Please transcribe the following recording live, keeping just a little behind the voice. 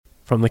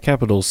From the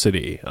capital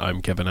city,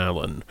 I'm Kevin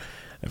Allen.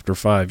 After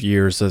 5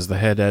 years as the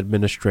head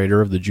administrator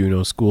of the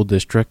Juneau School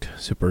District,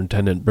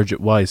 Superintendent Bridget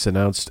Weiss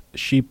announced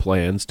she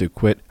plans to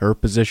quit her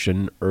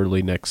position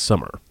early next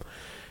summer.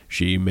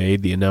 She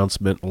made the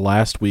announcement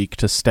last week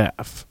to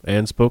staff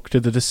and spoke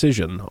to the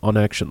decision on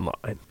Action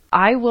Line.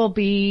 I will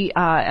be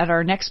at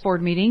our next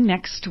board meeting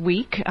next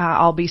week.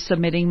 I'll be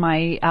submitting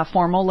my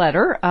formal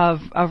letter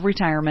of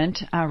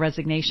retirement,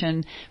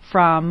 resignation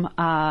from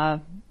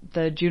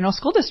the Juneau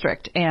School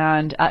District,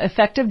 and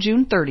effective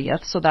June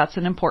 30th. So that's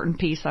an important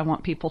piece I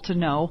want people to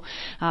know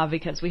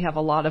because we have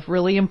a lot of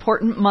really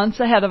important months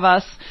ahead of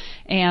us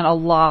and a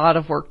lot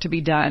of work to be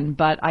done.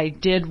 But I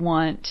did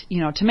want,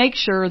 to make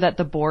sure that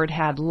the board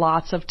had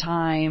lots of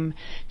time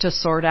to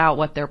sort out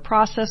what their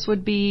process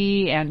would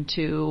be and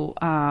to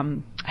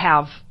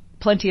have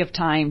plenty of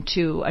time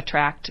to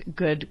attract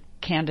good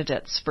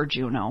candidates for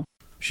Juneau.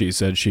 She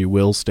said she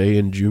will stay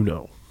in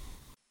Juneau.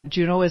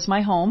 Juneau is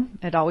my home.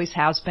 It always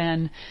has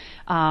been.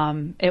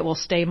 It will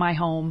stay my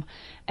home.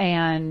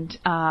 And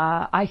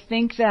I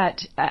think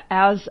that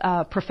as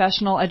a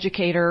professional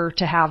educator,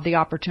 to have the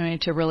opportunity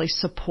to really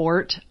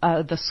support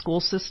the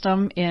school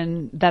system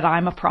that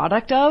I'm a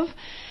product of,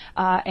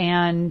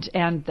 and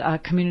a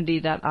community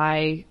that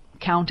I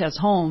count as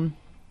home,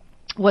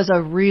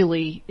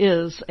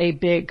 is a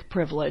big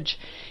privilege.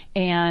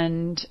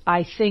 And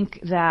I think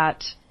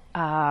that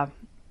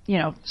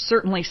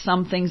certainly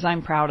some things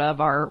I'm proud of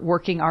are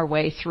working our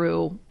way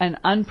through an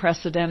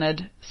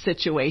unprecedented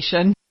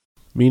situation.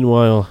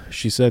 Meanwhile,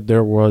 she said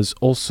there was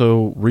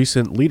also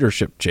recent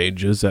leadership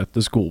changes at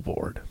the school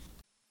board.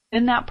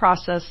 In that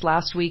process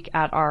last week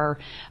at our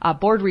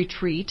board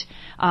retreat,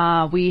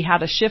 we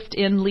had a shift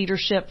in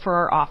leadership for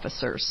our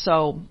officers.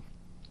 So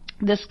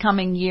this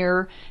coming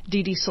year,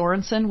 Dee Dee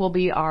Sorensen will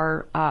be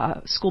our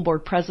school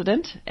board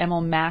president,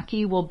 Emil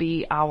Mackey will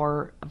be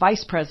our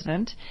vice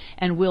president,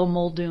 and Will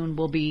Muldoon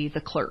will be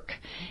the clerk.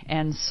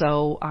 And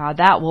so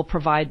that will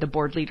provide the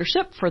board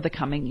leadership for the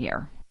coming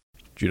year.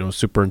 Juneau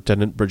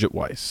Superintendent Bridget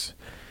Weiss.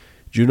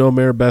 Juneau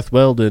Mayor Beth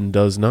Weldon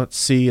does not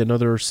see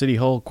another City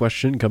Hall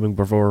question coming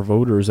before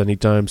voters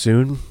anytime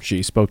soon.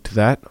 She spoke to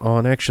that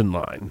on Action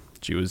Line.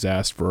 She was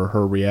asked for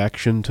her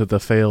reaction to the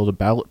failed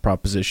ballot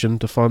proposition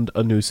to fund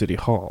a new City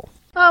Hall.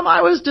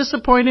 I was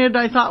disappointed.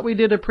 I thought we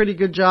did a pretty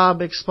good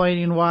job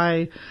explaining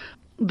why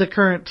the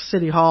current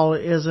City Hall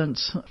isn't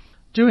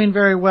doing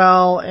very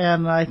well,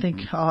 and I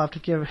think I'll have to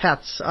give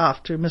hats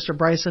off to Mr.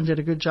 Bryson. Did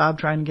a good job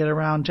trying to get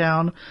around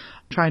town,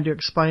 trying to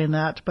explain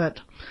that. But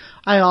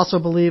I also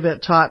believe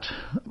it taught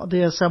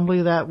the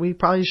Assembly that we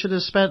probably should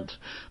have spent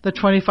the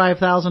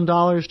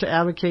 $25,000 to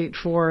advocate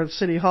for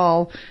City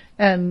Hall,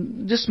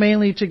 and just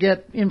mainly to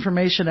get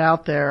information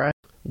out there.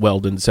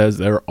 Weldon says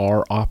there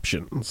are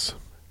options.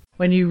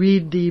 When you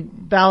read the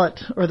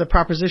ballot, or the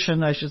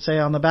proposition, I should say,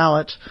 on the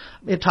ballot,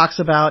 it talks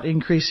about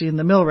increasing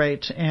the mill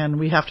rate, and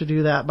we have to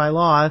do that by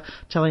law,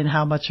 telling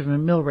how much of a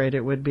mill rate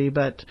it would be.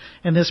 But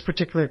in this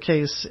particular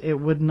case, it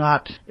would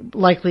not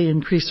likely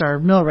increase our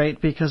mill rate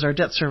because our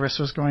debt service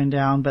was going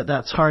down, but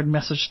that's a hard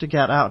message to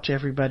get out to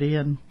everybody.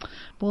 And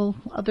well,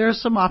 there are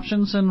some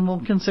options, and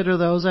we'll consider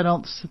those. I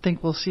don't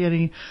think we'll see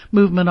any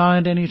movement on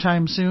it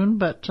anytime soon,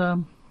 but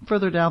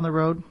further down the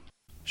road.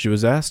 She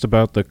was asked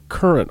about the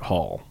current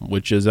hall,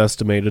 which is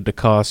estimated to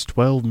cost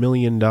 $12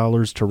 million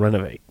to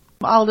renovate.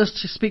 I'll just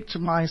speak to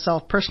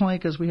myself personally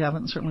because we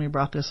haven't certainly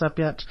brought this up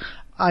yet.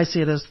 I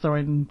see it as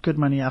throwing good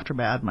money after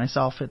bad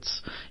myself.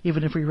 It's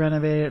even if we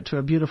renovate it to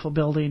a beautiful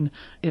building,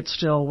 it's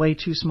still way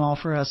too small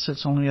for us.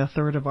 It's only a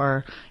third of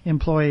our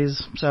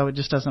employees, so it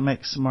just doesn't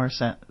make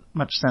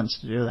much sense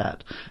to do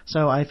that.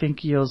 So I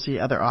think you'll see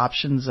other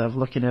options of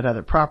looking at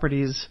other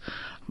properties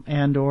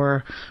and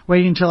or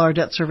waiting until our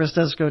debt service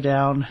does go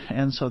down,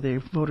 and so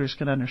the voters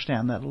can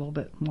understand that a little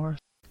bit more.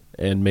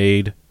 And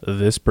made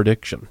this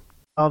prediction.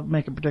 I'll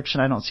make a prediction.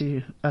 I don't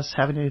see us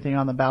having anything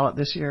on the ballot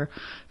this year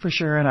for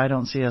sure, and I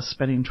don't see us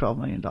spending $12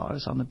 million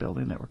on the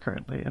building that we're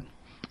currently in.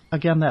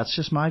 Again, that's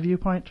just my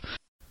viewpoint.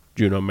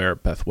 Juneau Mayor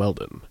Beth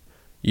Weldon.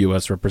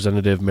 U.S.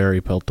 Representative Mary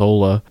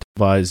Peltola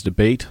televised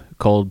debate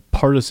called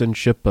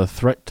Partisanship a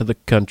Threat to the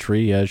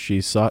Country as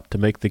she sought to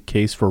make the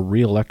case for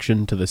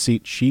reelection to the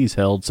seat she's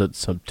held since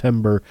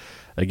September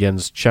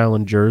against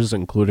challengers,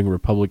 including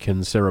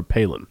Republican Sarah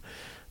Palin.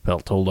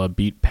 Peltola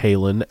beat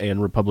Palin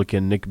and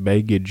Republican Nick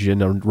Begich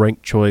in a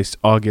ranked choice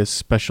August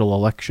special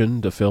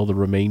election to fill the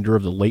remainder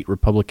of the late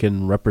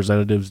Republican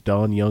Representative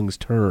Don Young's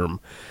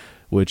term,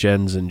 which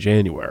ends in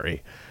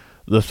January.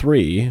 The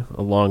three,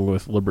 along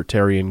with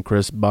Libertarian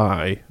Chris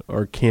Bai,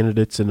 are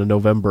candidates in a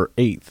November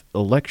 8th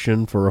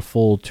election for a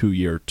full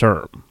 2-year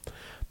term.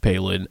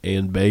 Palin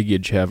and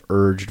Begich have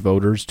urged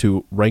voters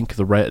to rank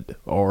the red,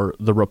 or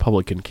the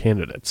Republican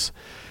candidates.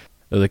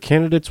 The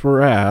candidates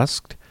were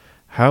asked,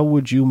 how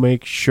would you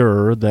make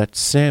sure that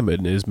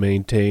salmon is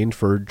maintained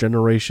for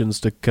generations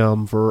to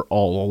come for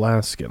all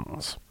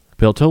Alaskans?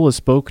 Peltola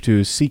spoke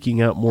to seeking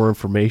out more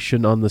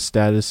information on the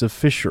status of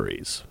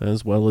fisheries,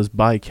 as well as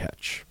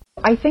bycatch.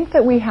 I think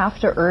that we have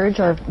to urge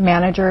our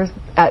managers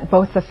at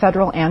both the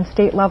federal and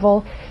state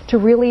level to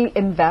really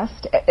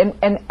invest,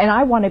 and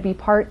I want to be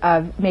part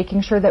of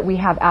making sure that we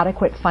have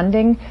adequate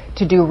funding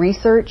to do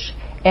research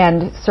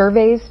and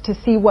surveys to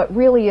see what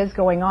really is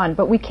going on.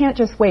 But we can't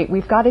just wait.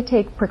 We've got to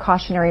take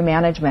precautionary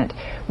management.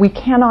 We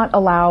cannot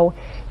allow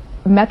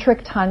metric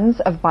tons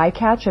of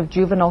bycatch of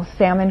juvenile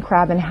salmon,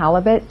 crab, and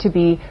halibut to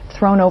be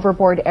thrown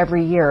overboard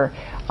every year.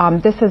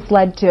 This has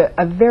led to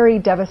a very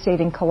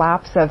devastating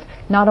collapse of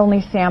not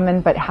only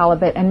salmon but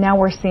halibut, and now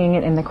we're seeing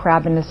it in the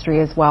crab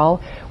industry as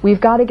well. We've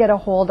got to get a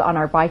hold on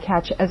our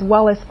bycatch as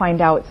well as find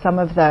out some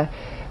of the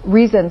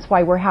reasons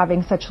why we're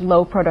having such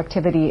low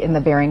productivity in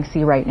the Bering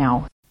Sea right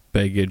now.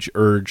 Begich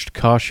urged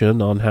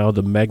caution on how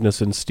the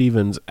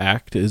Magnuson-Stevens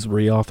Act is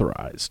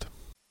reauthorized.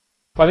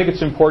 I think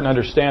it's important to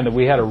understand that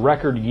we had a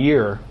record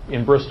year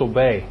in Bristol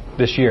Bay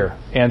this year.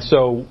 And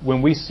so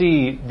when we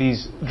see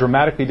these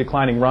dramatically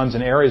declining runs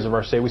in areas of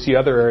our state, we see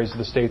other areas of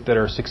the state that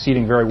are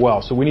succeeding very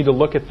well. So we need to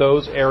look at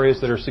those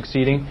areas that are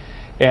succeeding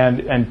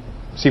and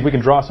see if we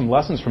can draw some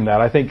lessons from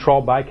that. I think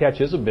trawl bycatch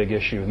is a big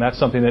issue, and that's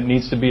something that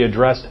needs to be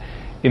addressed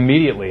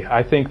immediately.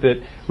 I think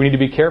that we need to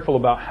be careful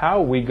about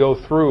how we go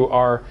through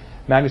our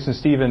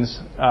Magnuson-Stevens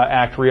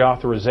Act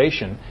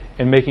reauthorization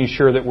and making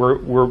sure that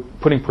we're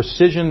putting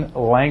precision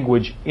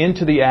language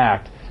into the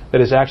act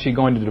that is actually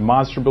going to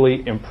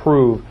demonstrably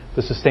improve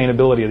the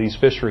sustainability of these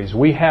fisheries.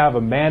 We have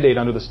a mandate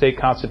under the state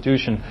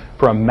constitution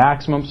for a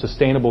maximum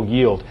sustainable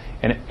yield,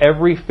 and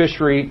every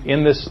fishery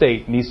in this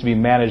state needs to be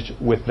managed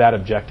with that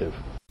objective.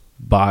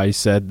 Bai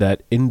said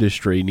that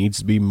industry needs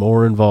to be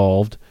more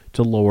involved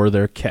to lower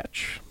their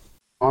catch.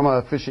 I'm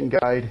a fishing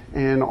guide,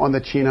 and on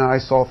the Chena I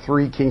saw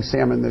 3 king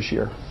salmon this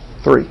year.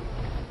 3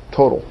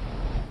 total.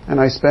 And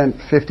I spent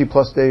 50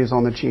 plus days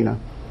on the Chena.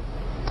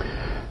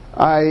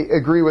 I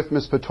agree with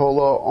Ms.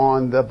 Peltola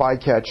on the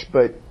bycatch,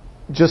 but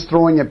just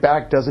throwing it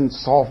back doesn't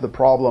solve the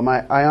problem.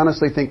 I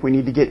honestly think we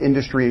need to get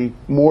industry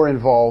more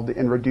involved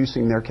in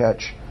reducing their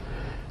catch.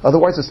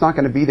 Otherwise, it's not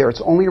going to be there.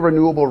 It's only a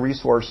renewable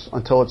resource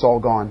until it's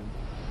all gone.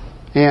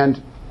 And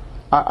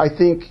I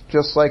think,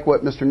 just like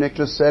what Mr. Nick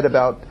just said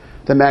about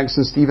the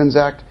Magnuson-Stevens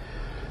Act,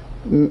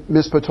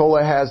 Ms.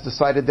 Peltola has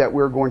decided that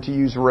we're going to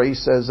use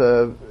race as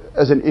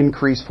an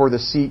increase for the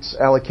seats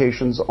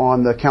allocations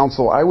on the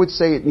council. I would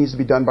say it needs to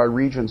be done by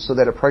region so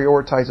that it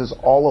prioritizes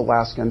all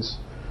Alaskans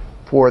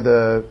for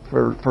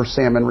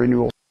salmon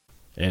renewal.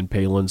 And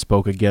Palin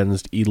spoke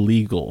against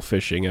illegal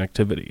fishing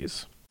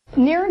activities.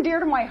 Near and dear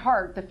to my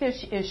heart, the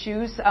fish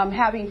issues,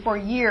 having for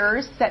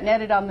years set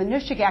netted on the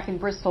Nushagak in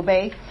Bristol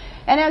Bay.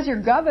 And as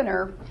your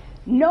governor,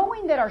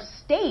 knowing that our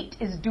state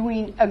is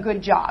doing a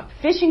good job,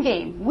 fish and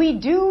game, we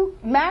do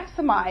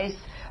maximize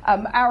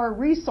our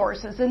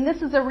resources, and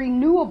this is a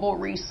renewable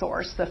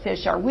resource, the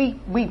fish are. We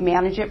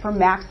manage it for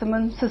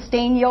maximum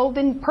sustained yield,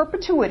 and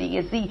perpetuity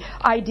is the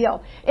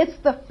ideal. It's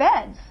the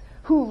feds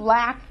who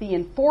lack the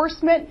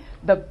enforcement,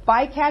 the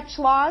bycatch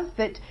laws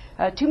that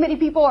too many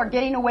people are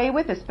getting away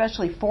with,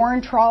 especially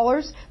foreign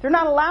trawlers. They're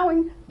not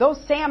allowing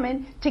those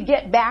salmon to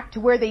get back to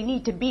where they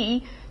need to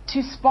be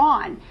to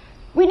spawn.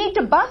 We need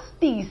to bust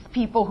these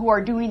people who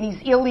are doing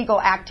these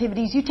illegal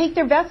activities. You take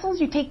their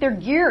vessels, you take their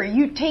gear,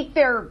 you take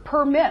their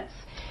permits,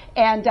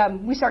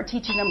 and we start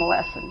teaching them a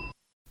lesson.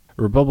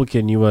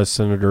 Republican U.S.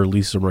 Senator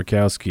Lisa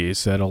Murkowski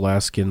said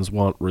Alaskans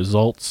want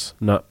results,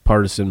 not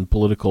partisan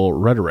political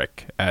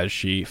rhetoric, as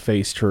she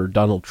faced her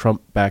Donald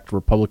Trump-backed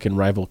Republican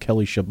rival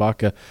Kelly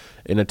Tshibaka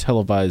in a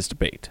televised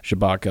debate.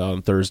 Tshibaka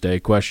on Thursday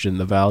questioned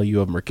the value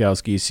of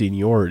Murkowski's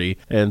seniority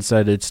and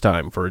said it's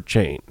time for a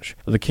change.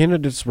 The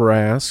candidates were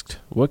asked,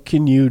 what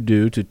can you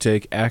do to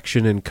take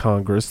action in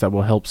Congress that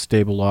will help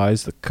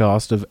stabilize the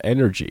cost of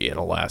energy in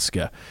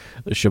Alaska?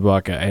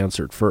 Tshibaka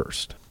answered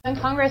first. In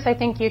Congress, I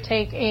think you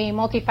take a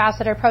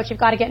multifaceted approach.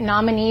 You've got to get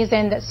nominees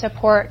in that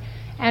support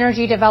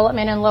energy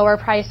development and lower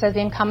prices.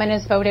 The incumbent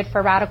has voted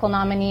for radical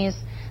nominees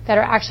that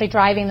are actually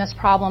driving this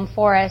problem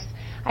for us.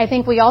 I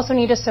think we also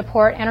need to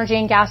support energy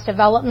and gas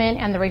development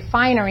and the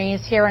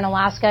refineries here in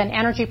Alaska and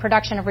energy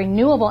production of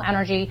renewable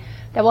energy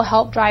that will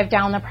help drive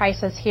down the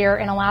prices here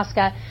in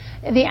Alaska.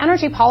 The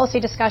energy policy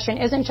discussion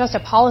isn't just a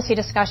policy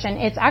discussion,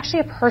 it's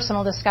actually a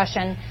personal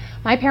discussion.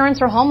 My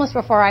parents were homeless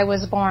before I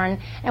was born,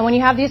 and when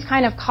you have these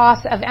kind of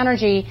costs of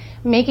energy,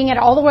 making it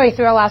all the way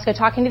through Alaska,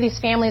 talking to these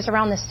families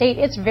around the state,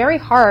 it's very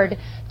hard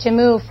to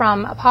move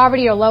from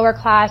poverty or lower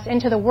class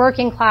into the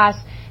working class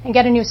and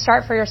get a new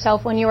start for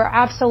yourself when you are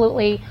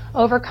absolutely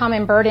overcome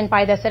and burdened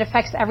by this. It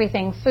affects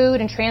everything,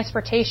 food and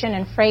transportation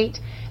and freight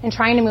and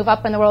trying to move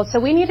up in the world. So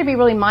we need to be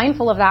really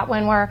mindful of that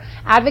when we're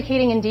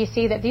advocating in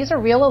D.C. that these are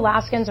real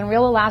Alaskans and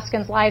real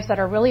Alaskans' lives that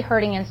are really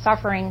hurting and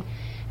suffering.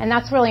 And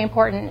that's really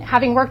important.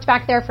 Having worked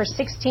back there for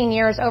 16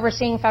 years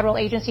overseeing federal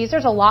agencies,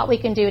 there's a lot we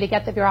can do to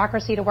get the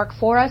bureaucracy to work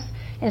for us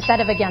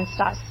instead of against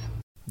us.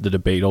 The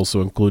debate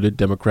also included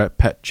Democrat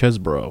Pat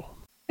Chesbrough.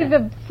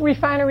 The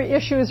refinery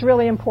issue is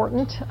really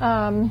important.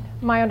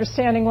 My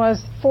understanding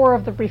was 4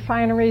 of the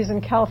refineries in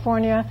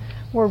California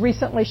were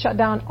recently shut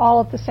down all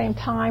at the same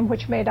time,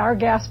 which made our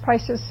gas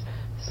prices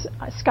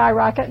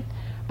skyrocket.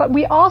 But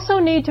we also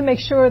need to make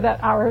sure that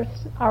our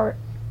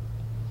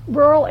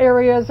rural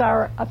areas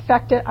are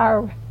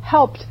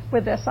helped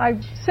with this.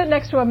 I sit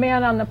next to a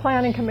man on the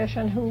Planning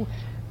Commission who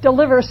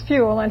delivers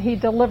fuel, and he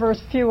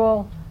delivers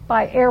fuel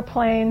by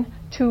airplane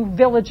to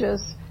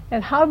villages.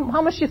 And how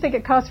much do you think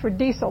it costs for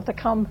diesel to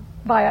come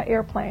via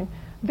airplane?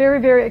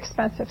 Very, very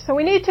expensive. So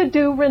we need to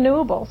do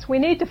renewables. We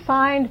need to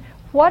find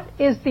what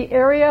is the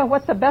area,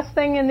 what's the best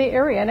thing in the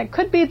area. And it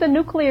could be the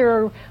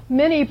nuclear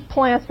mini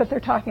plants that they're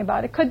talking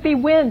about. It could be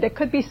wind. It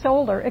could be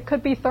solar. It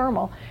could be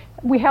thermal.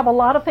 We have a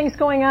lot of things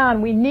going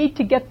on. We need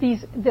to get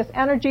this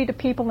energy to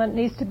people, and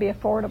it needs to be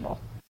affordable.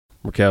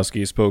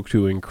 Murkowski spoke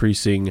to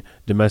increasing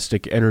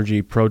domestic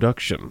energy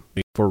production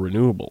for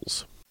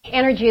renewables.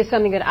 Energy is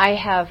something that I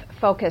have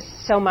focused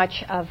so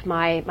much of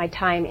my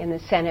time in the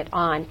Senate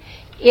on.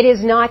 It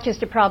is not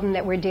just a problem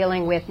that we're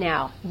dealing with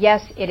now.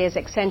 Yes, it is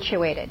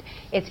accentuated.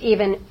 It's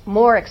even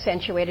more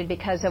accentuated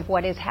because of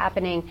what is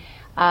happening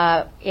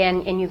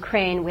in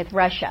Ukraine with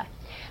Russia.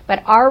 But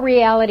our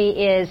reality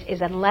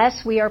is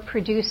unless we are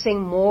producing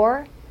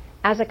more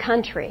as a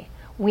country,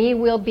 we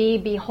will be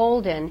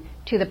beholden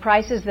to the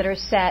prices that are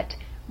set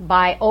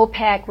by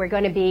OPEC.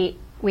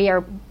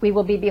 We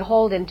will be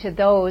beholden to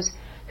those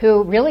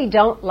who really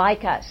don't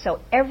like us. So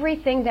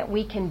everything that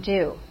we can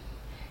do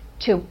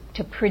to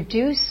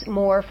produce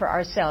more for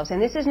ourselves,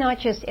 and this is not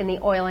just in the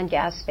oil and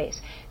gas space,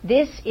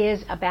 this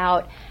is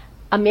about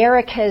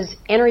America's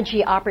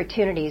energy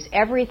opportunities,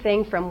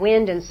 everything from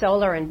wind and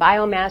solar and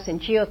biomass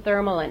and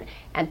geothermal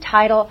and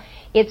tidal.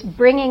 It's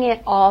bringing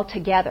it all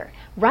together.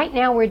 Right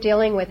now we're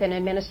dealing with an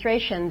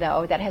administration,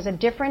 though, that has a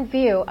different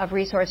view of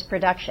resource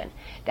production.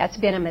 That's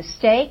been a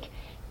mistake.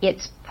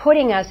 It's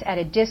putting us at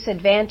a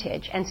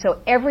disadvantage, and so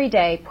every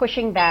day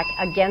pushing back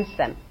against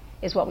them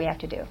is what we have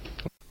to do.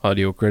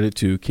 Audio credit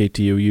to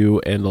KTOU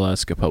and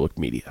Alaska Public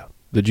Media.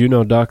 The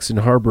Juneau Docks and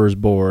Harbors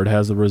Board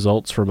has the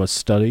results from a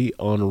study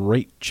on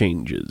rate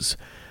changes.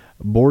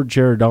 Board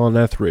Chair Don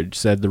Etheridge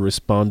said the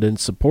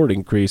respondents support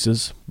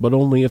increases, but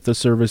only if the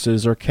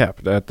services are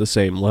kept at the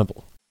same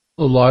level.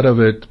 A lot of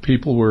it,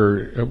 people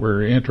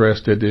were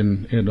interested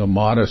in a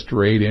modest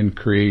rate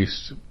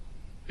increase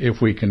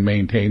if we can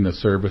maintain the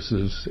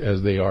services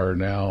as they are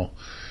now.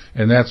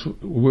 And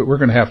we're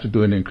going to have to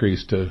do an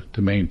increase to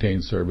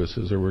maintain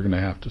services, or we're going to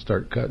have to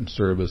start cutting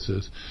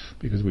services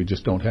because we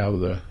just don't have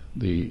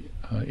the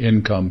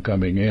income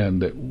coming in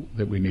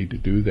that we need to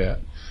do that.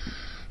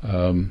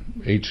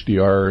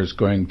 HDR is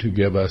going to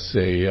give us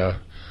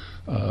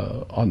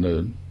on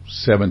the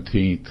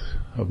 17th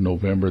of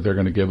November, they're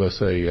going to give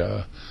us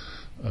a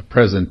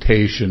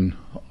presentation,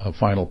 a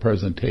final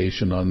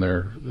presentation on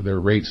their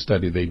rate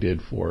study they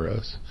did for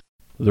us.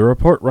 The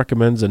report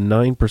recommends a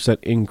 9%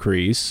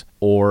 increase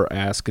or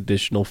ask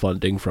additional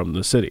funding from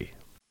the city.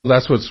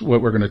 That's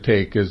what we're going to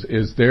take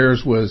is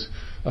theirs was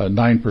a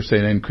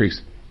 9% increase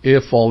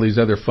if all these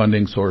other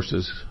funding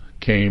sources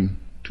came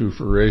to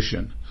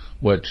fruition,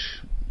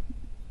 which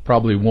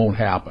probably won't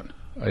happen.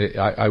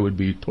 I would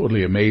be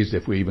totally amazed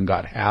if we even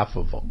got half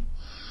of them.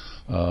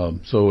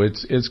 So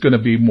it's going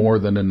to be more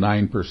than a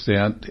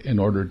 9% in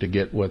order to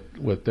get what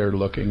they're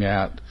looking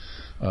at,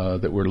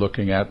 that we're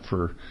looking at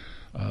for.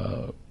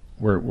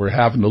 We're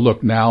having to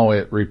look now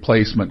at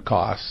replacement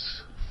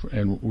costs,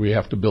 and we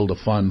have to build a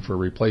fund for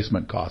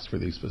replacement costs for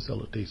these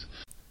facilities.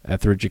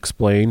 Etheridge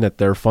explained that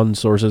their fund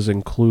sources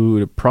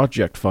include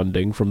project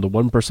funding from the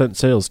 1%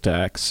 sales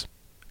tax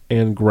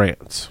and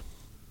grants.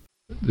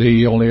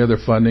 The only other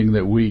funding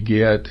that we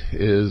get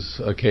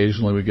is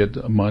occasionally we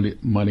get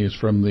monies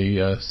from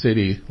the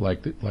city,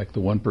 like the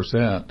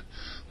 1%.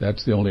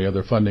 That's the only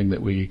other funding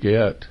that we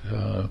get.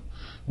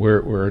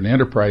 We're an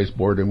enterprise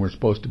board, and we're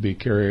supposed to be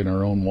carrying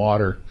our own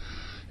water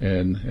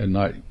and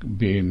not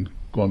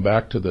going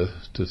back to the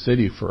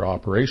city for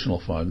operational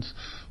funds,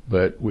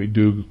 but we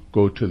do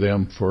go to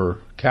them for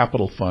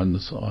capital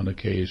funds on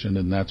occasion,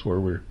 and that's where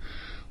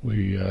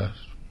we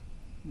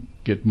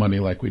get money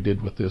like we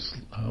did with this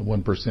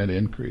 1%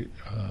 increase,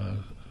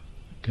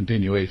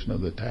 continuation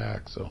of the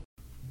tax. So,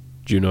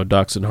 Juneau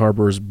Docks and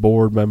Harbors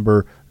board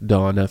member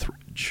Don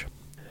Etheridge.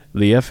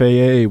 The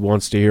FAA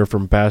wants to hear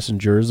from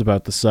passengers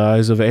about the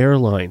size of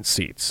airline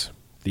seats.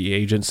 The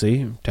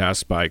agency,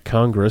 tasked by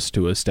Congress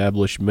to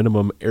establish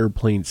minimum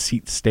airplane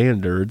seat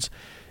standards,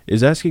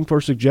 is asking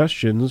for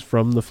suggestions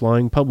from the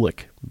flying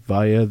public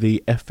via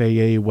the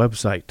FAA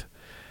website.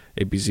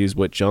 ABC's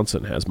Whit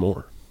Johnson has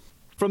more.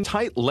 From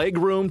tight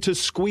legroom to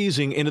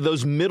squeezing into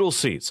those middle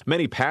seats,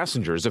 many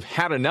passengers have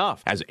had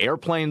enough as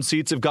airplane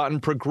seats have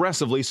gotten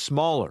progressively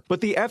smaller.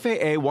 But the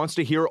FAA wants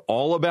to hear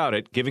all about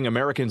it, giving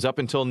Americans up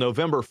until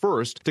November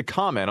 1st to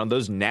comment on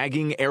those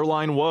nagging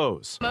airline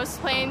woes. Most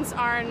planes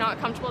are not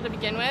comfortable to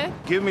begin with.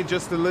 Give me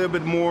just a little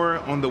bit more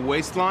on the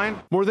waistline.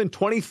 More than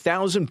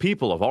 20,000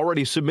 people have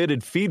already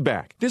submitted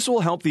feedback. This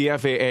will help the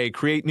FAA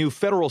create new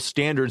federal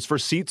standards for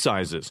seat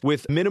sizes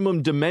with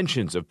minimum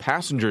dimensions of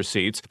passenger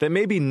seats that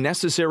may be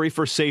necessary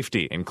for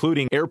safety,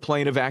 including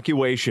airplane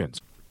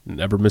evacuations.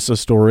 Never miss a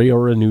story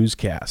or a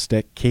newscast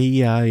at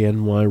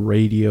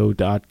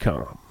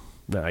KINYradio.com.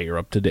 Now you're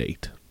up to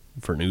date.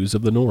 For News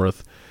of the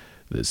North,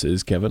 This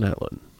is Kevin Allen.